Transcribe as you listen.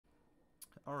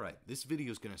Alright, this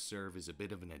video is going to serve as a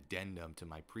bit of an addendum to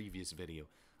my previous video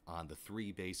on the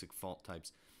three basic fault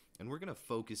types, and we're going to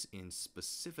focus in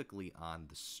specifically on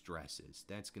the stresses.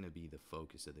 That's going to be the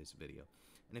focus of this video.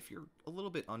 And if you're a little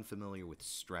bit unfamiliar with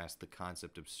stress, the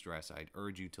concept of stress, I'd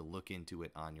urge you to look into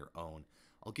it on your own.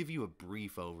 I'll give you a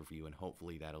brief overview, and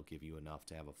hopefully that'll give you enough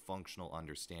to have a functional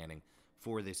understanding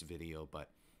for this video, but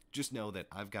just know that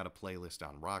I've got a playlist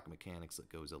on rock mechanics that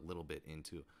goes a little bit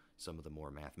into some of the more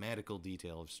mathematical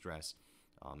detail of stress.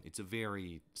 It's a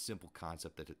very simple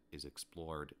concept that is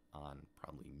explored on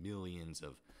probably millions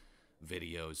of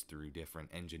videos through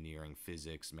different engineering,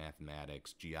 physics,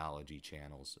 mathematics, geology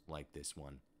channels like this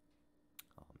one.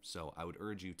 So I would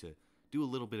urge you to do a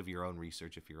little bit of your own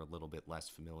research if you're a little bit less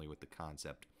familiar with the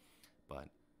concept, but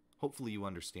hopefully you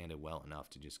understand it well enough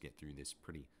to just get through this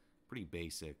pretty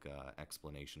basic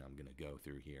explanation I'm going to go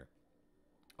through here.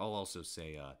 I'll also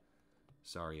say,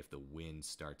 sorry if the wind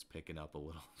starts picking up a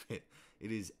little bit.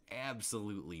 It is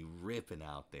absolutely ripping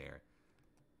out there.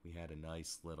 We had a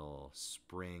nice little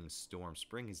spring storm.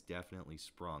 Spring has definitely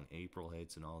sprung. April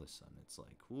hits and all of a sudden it's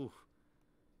like, whew,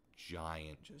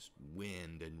 giant just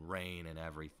wind and rain and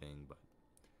everything. But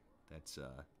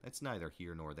that's neither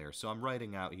here nor there. So I'm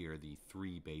writing out here the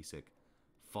three basic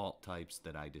fault types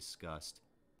that I discussed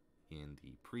in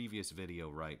the previous video,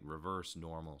 right? Reverse,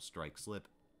 normal, strike, slip.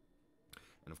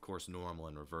 And of course, normal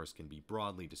and reverse can be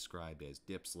broadly described as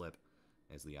dip, slip,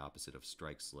 as the opposite of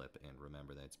strike, slip. And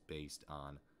remember, that's based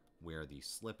on where the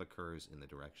slip occurs in the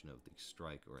direction of the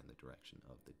strike or in the direction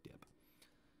of the dip.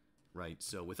 Right,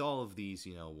 so with all of these,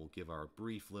 we'll give our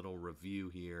brief little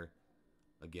review here.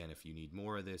 Again, if you need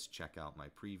more of this, check out my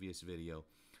previous video.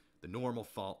 The normal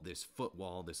fault, this foot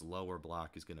wall, this lower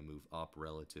block is going to move up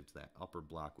relative to that upper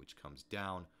block, which comes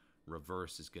down.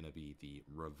 Reverse is going to be the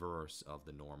reverse of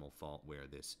the normal fault, where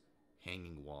this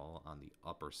hanging wall on the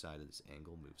upper side of this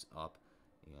angle moves up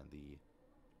and the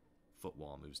foot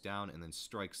wall moves down. And then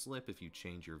strike slip, if you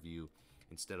change your view,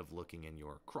 instead of looking in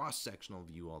your cross-sectional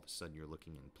view, all of a sudden you're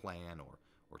looking in plan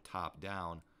or top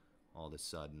down, all of a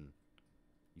sudden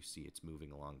you see it's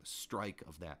moving along the strike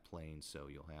of that plane, so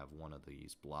you'll have one of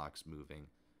these blocks moving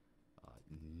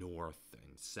north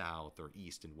and south or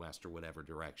east and west or whatever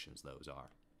directions those are.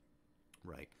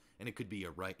 Right, and it could be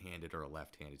a right-handed or a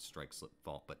left-handed strike slip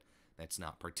fault, but that's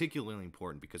not particularly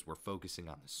important because we're focusing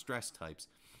on the stress types,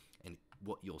 and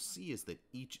what you'll see is that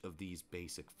each of these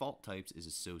basic fault types is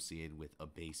associated with a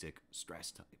basic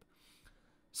stress type.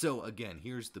 So again,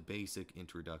 here's the basic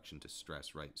introduction to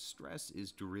stress, right? Stress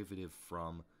is derivative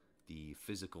from the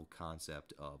physical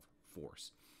concept of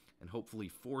force. And hopefully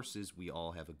forces we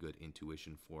all have a good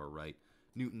intuition for, right?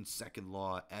 Newton's second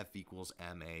law, F equals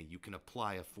ma. You can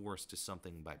apply a force to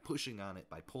something by pushing on it,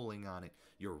 by pulling on it.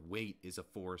 Your weight is a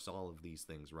force, all of these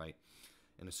things, right?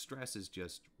 And a stress is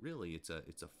just, really, it's a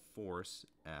force,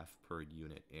 F, per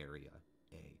unit area,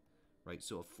 A. Right?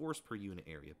 So a force per unit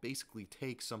area. Basically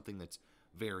take something that's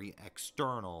very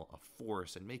external, a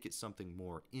force, and make it something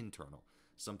more internal,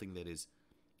 something that is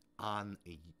on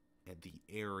the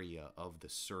area of the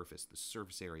surface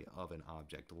area of an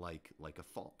object, like a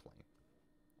fault plane.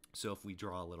 So if we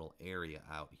draw a little area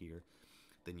out here,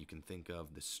 then you can think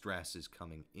of the stress is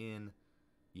coming in.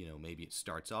 Maybe it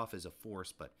starts off as a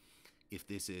force, but if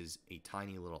this is a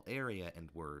tiny little area and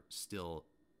we're still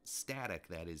static,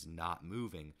 that is not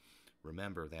moving,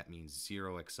 remember, that means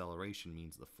zero acceleration,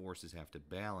 means the forces have to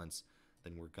balance.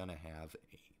 Then we're going to have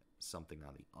something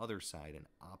on the other side, an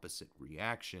opposite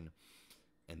reaction,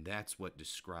 and that's what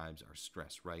describes our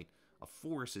stress, right? A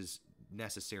force is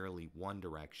necessarily one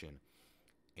direction.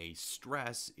 A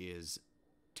stress is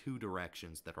two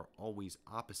directions that are always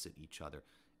opposite each other,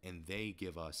 and they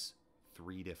give us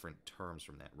three different terms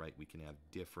from that, right? We can have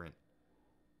different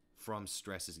from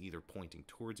stresses either pointing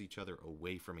towards each other,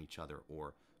 away from each other,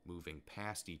 or moving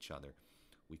past each other.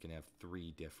 We can have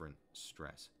three different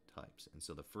stress types. And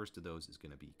so the first of those is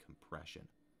going to be compression.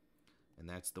 And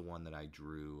that's the one that I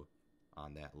drew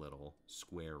on that little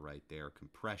square right there.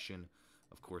 Compression,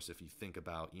 of course, if you think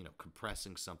about,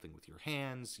 compressing something with your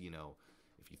hands,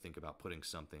 if you think about putting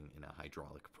something in a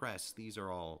hydraulic press, these are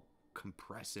all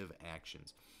compressive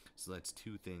actions. So that's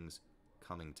two things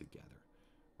coming together,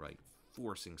 right?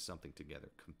 Forcing something together,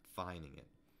 confining it.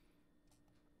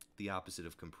 The opposite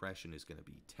of compression is going to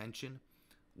be tension,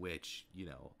 which,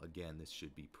 again, this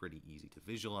should be pretty easy to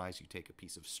visualize. You take a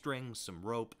piece of string, some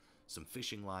rope, some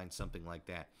fishing line, something like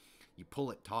that. You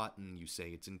pull it taut and you say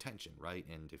it's in tension, right?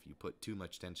 And if you put too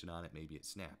much tension on it, maybe it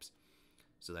snaps.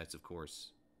 So that's, of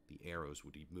course, the arrows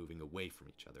would be moving away from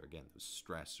each other. Again, those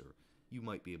stress, or you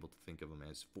might be able to think of them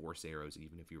as force arrows,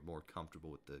 even if you're more comfortable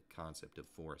with the concept of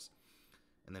force.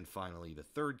 And then finally, the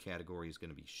third category is going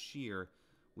to be shear,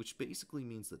 which basically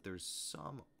means that there's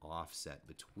some offset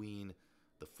between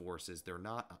the forces. They're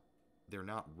not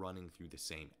running through the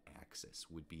same axis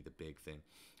would be the big thing.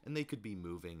 And they could be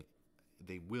moving,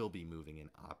 they will be moving in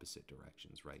opposite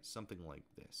directions, right? Something like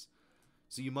this.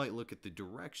 So you might look at the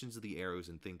directions of the arrows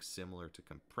and think similar to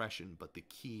compression, but the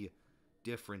key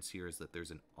difference here is that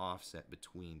there's an offset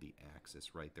between the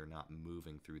axis, right? They're not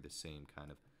moving through the same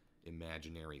kind of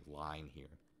imaginary line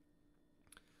here.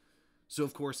 So,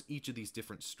 of course, each of these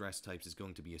different stress types is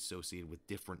going to be associated with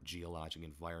different geologic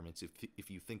environments. If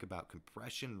you think about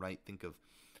compression, right, think of,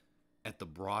 at the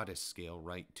broadest scale,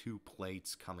 right, two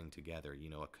plates coming together, you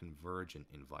know, a convergent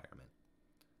environment.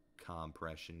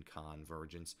 Compression,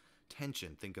 convergence.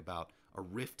 Tension, think about a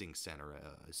rifting center,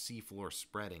 a seafloor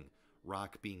spreading,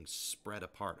 rock being spread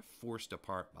apart, forced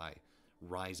apart by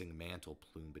rising mantle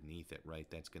plume beneath it, right?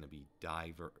 That's going to be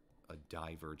a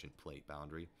divergent plate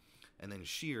boundary. And then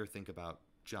shear, think about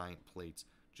giant plates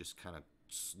just kind of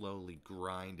slowly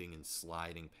grinding and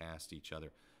sliding past each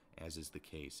other, as is the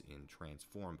case in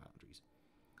transform boundaries,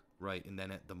 right? And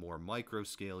then at the more micro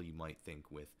scale, you might think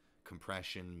with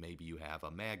compression, maybe you have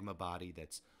a magma body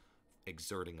that's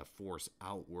exerting a force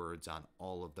outwards on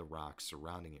all of the rocks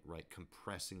surrounding it, right?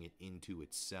 Compressing it into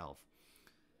itself.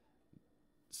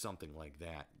 Something like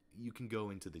that. You can go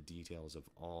into the details of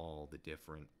all the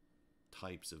different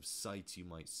types of sites you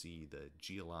might see, the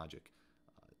geologic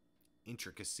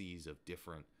intricacies of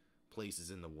different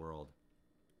places in the world.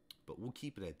 But we'll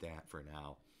keep it at that for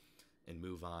now and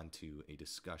move on to a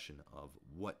discussion of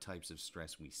what types of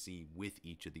stress we see with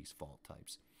each of these fault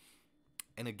types.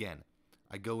 And again,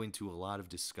 I go into a lot of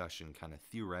discussion kind of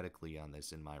theoretically on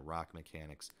this in my rock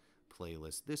mechanics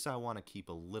playlist. This I want to keep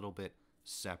a little bit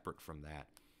separate from that.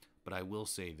 But I will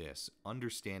say this,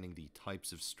 understanding the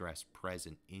types of stress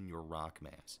present in your rock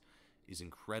mass is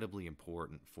incredibly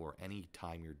important for any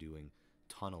time you're doing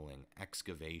tunneling,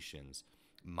 excavations,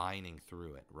 mining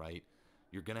through it, right?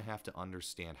 You're going to have to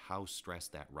understand how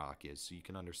stressed that rock is so you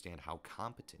can understand how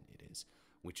competent it is,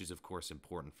 which is, of course,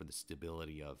 important for the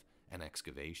stability of an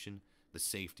excavation, the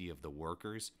safety of the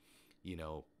workers, you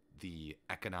know, the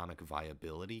economic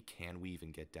viability. Can we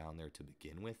even get down there to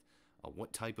begin with?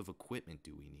 What type of equipment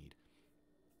do we need?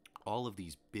 All of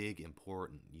these big,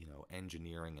 important, you know,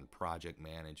 engineering and project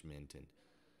management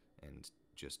and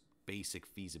just basic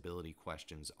feasibility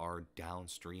questions are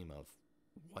downstream of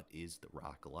what is the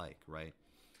rock like, right?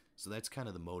 So that's kind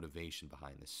of the motivation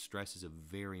behind this. Stress is a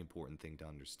very important thing to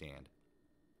understand.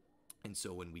 And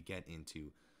so when we get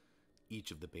into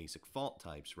each of the basic fault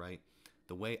types, right,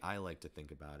 the way I like to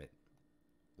think about it,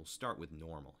 we'll start with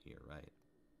normal here, right?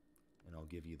 And I'll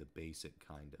give you the basic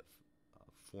kind of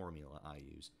formula I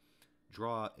use.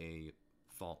 Draw a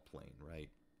fault plane, right?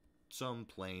 Some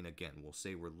plane, again, we'll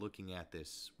say we're looking at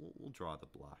this, we'll draw the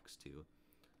blocks too.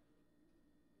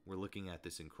 We're looking at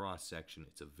this in cross-section.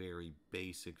 It's a very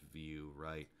basic view,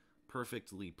 right?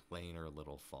 Perfectly planar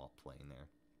little fault plane there.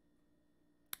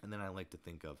 And then I like to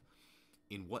think of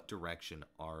in what direction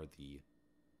are the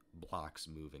blocks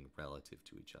moving relative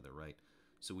to each other, right?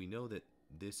 So we know that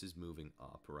this is moving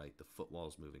up, right? The footwall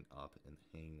is moving up and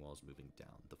the hanging wall is moving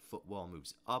down. The footwall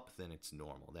moves up, then it's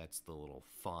normal. That's the little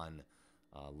fun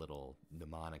little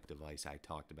mnemonic device I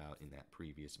talked about in that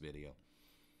previous video.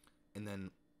 And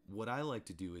then what I like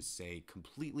to do is say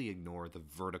completely ignore the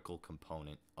vertical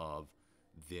component of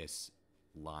this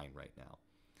line right now.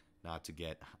 Not to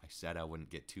get, I said I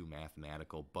wouldn't get too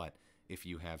mathematical, but if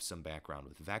you have some background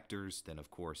with vectors, then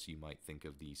of course you might think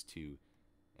of these two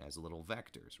as little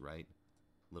vectors, right?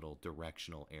 Little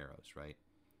directional arrows, right?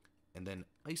 And then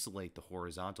isolate the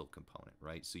horizontal component,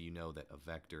 right? So you know that a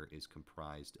vector is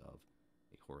comprised of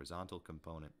a horizontal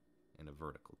component and a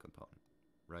vertical component,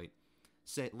 right?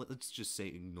 Let's just say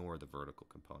ignore the vertical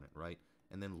component, right?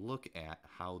 And then look at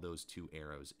how those two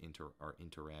arrows are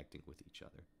interacting with each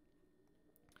other.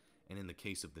 And in the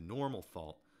case of the normal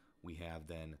fault, we have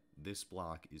then this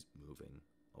block is moving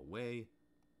away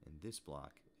and this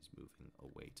block is moving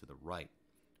away to the right,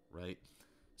 right?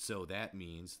 So that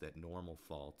means that normal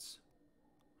faults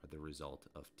are the result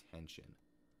of tension.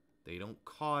 They don't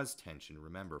cause tension.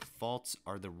 Remember, faults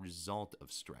are the result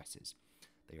of stresses.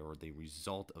 They are the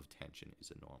result of tension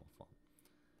is a normal fault.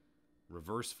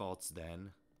 Reverse faults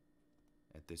then,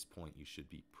 at this point you should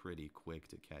be pretty quick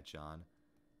to catch on.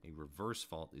 A reverse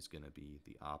fault is going to be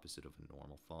the opposite of a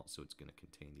normal fault, so it's going to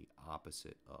contain the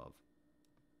opposite of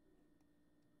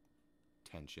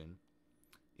tension.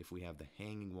 If we have the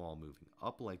hanging wall moving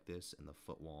up like this and the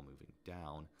footwall moving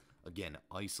down, again,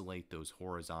 isolate those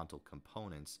horizontal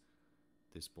components.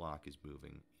 This block is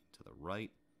moving to the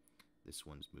right. This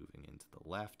one's moving into the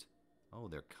left. Oh,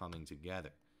 they're coming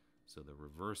together. So the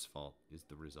reverse fault is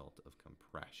the result of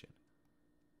compression.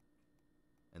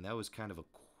 And that was kind of a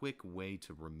quick way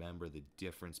to remember the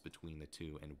difference between the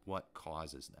two and what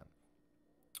causes them,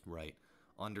 right?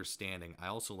 Understanding, I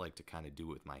also like to kind of do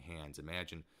it with my hands.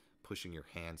 Imagine pushing your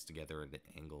hands together at an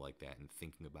angle like that and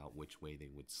thinking about which way they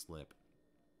would slip.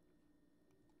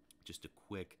 Just a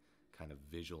quick kind of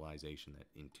visualization that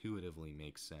intuitively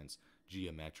makes sense,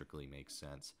 geometrically makes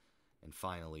sense. And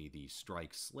finally, the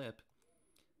strike slip.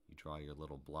 You draw your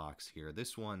little blocks here.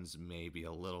 This one's maybe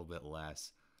a little bit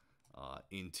less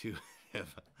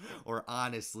intuitive, or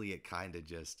honestly, it kind of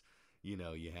just, you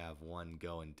have one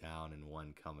going down and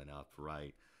one coming up,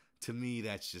 right? To me,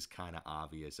 that's just kind of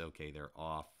obvious. Okay, they're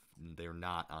off. They're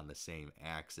not on the same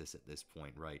axis at this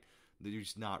point, right?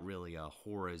 There's not really a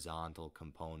horizontal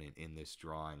component in this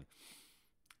drawing.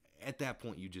 At that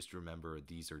point, you just remember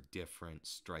these are different.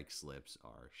 Strike slips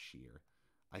are shear.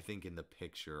 I think in the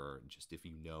picture, just if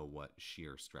you know what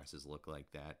shear stresses look like,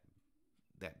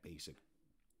 that basic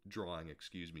drawing,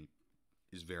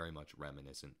 is very much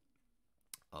reminiscent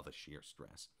of a shear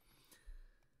stress.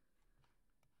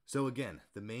 So again,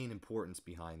 the main importance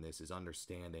behind this is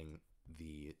understanding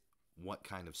what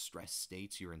kind of stress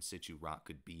states your in situ rock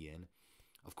could be in.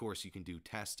 Of course, you can do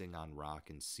testing on rock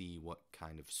and see what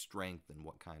kind of strength and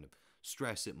what kind of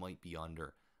stress it might be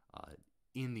under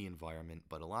in the environment,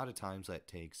 but a lot of times that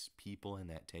takes people and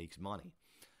that takes money.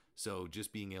 So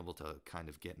just being able to kind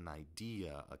of get an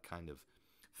idea, a kind of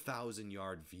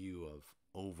 1,000-yard view of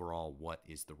overall what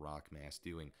is the rock mass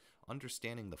doing,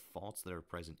 understanding the faults that are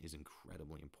present is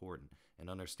incredibly important, and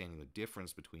understanding the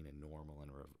difference between a normal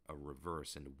and a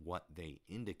reverse and what they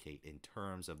indicate in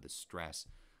terms of the stress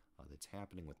that's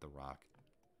happening with the rock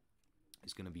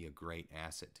is going to be a great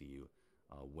asset to you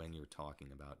when you're talking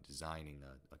about designing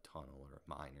a tunnel or a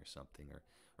mine or something,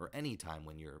 or any time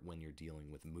when you're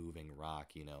dealing with moving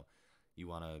rock. You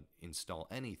want to install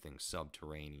anything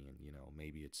subterranean.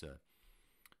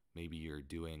 Maybe you're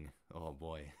doing, oh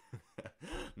boy,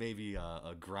 maybe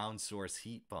a ground source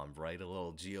heat pump, right? A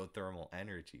little geothermal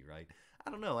energy, right?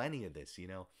 I don't know, any of this,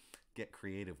 get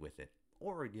creative with it.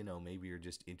 Or, maybe you're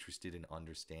just interested in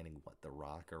understanding what the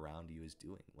rock around you is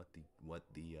doing,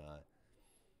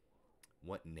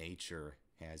 what nature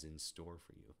has in store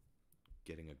for you,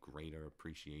 getting a greater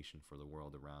appreciation for the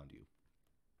world around you.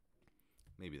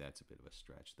 Maybe that's a bit of a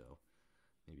stretch, though.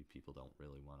 Maybe people don't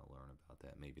really want to learn about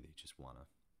that. Maybe they just want to,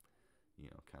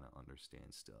 kind of understand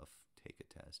stuff, take a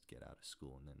test, get out of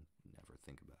school, and then never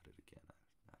think about it again.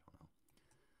 I don't know.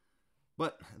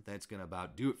 But that's going to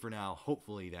about do it for now.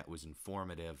 Hopefully that was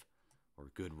informative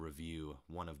or good review,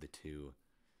 one of the two.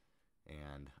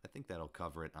 And I think that'll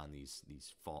cover it on these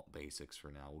fault basics for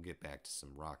now. We'll get back to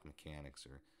some rock mechanics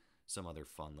or some other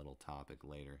fun little topic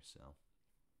later. So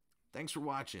thanks for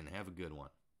watching. Have a good one.